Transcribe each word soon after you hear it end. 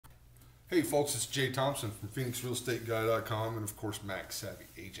Hey folks, it's Jay Thompson from PhoenixRealEstateGuy.com and of course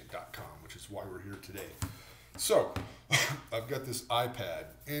MaxSavvyAgent.com, which is why we're here today. So, I've got this iPad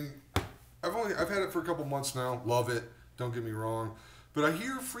and I've had it for a couple months now. Love it, don't get me wrong. But I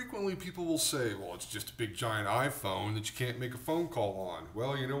hear frequently people will say, well, it's just a big giant iPhone that you can't make a phone call on.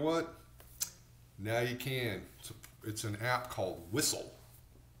 Well, you know what? Now you can. It's an app called Whistle,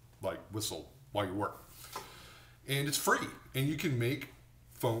 like whistle while you work. And it's free, and you can make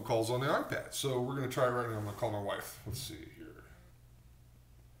phone calls on the iPad. So we're going to try it right now. I'm going to call my wife. Let's see here.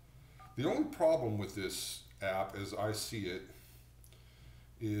 The only problem with this app, as I see it,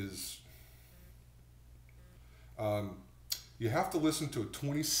 is you have to listen to a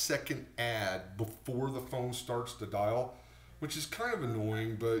 20-second ad before the phone starts to dial, which is kind of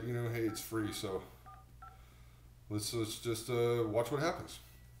annoying, but you know, hey, it's free, so let's just watch what happens.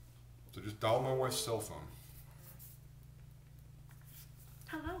 So just dial my wife's cell phone.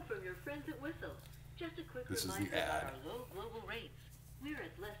 Hello from your friends at Whistle. Just a quick This is reminder the ad. about our low global rates. We're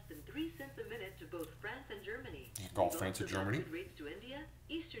at less than 3 cents a minute to both France and Germany. You can call We've France and also got Germany. good rates to India,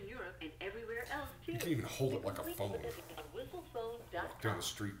 Eastern Europe, and everywhere else too. You can even hold it like a phone. Whistlephone.com. Walk down the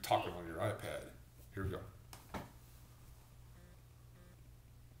street talking on your iPad. Here we go.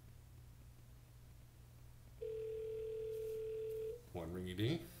 One ringy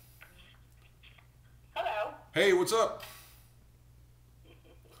ding. Hello. Hey, what's up?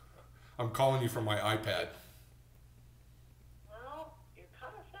 I'm calling you from my iPad. Well, you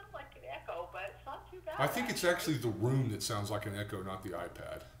kind of sound like an echo, but it's not too bad. I think it's actually the room that sounds like an echo, not the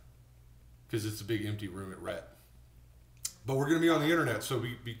iPad. Because it's a big empty room at Rhett. But we're going to be on the internet, so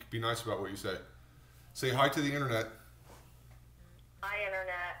be nice about what you say. Say hi to the internet. Hi,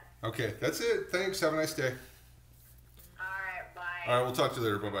 Internet. Okay, that's it. Thanks. Have a nice day. All right, bye. All right, we'll talk to you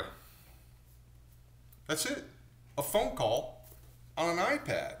later. Bye-bye. That's it. A phone call on an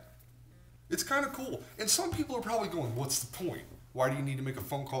iPad. It's kind of cool. And some people are probably going, what's the point? Why do you need to make a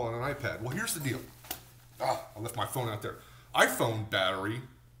phone call on an iPad? Well, here's the deal. I left my phone out there. iPhone battery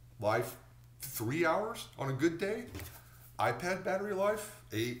life, 3 hours on a good day. iPad battery life,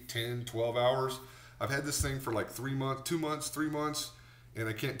 8, 10, 12 hours. I've had this thing for like 3 months, 2 months, 3 months, and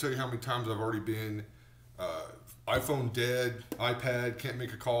I can't tell you how many times I've already been iPhone dead, iPad, can't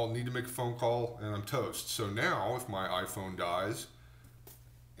make a call, need to make a phone call, and I'm toast. So now, if my iPhone dies,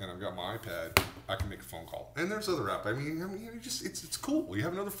 and I've got my iPad, I can make a phone call. And there's other apps. I mean, it's cool. You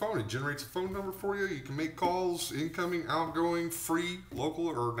have another phone. It generates a phone number for you. You can make calls, incoming, outgoing, free, local,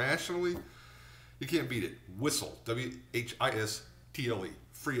 or nationally. You can't beat it. Whistle, W-H-I-S-T-L-E.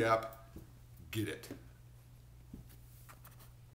 Free app. Get it.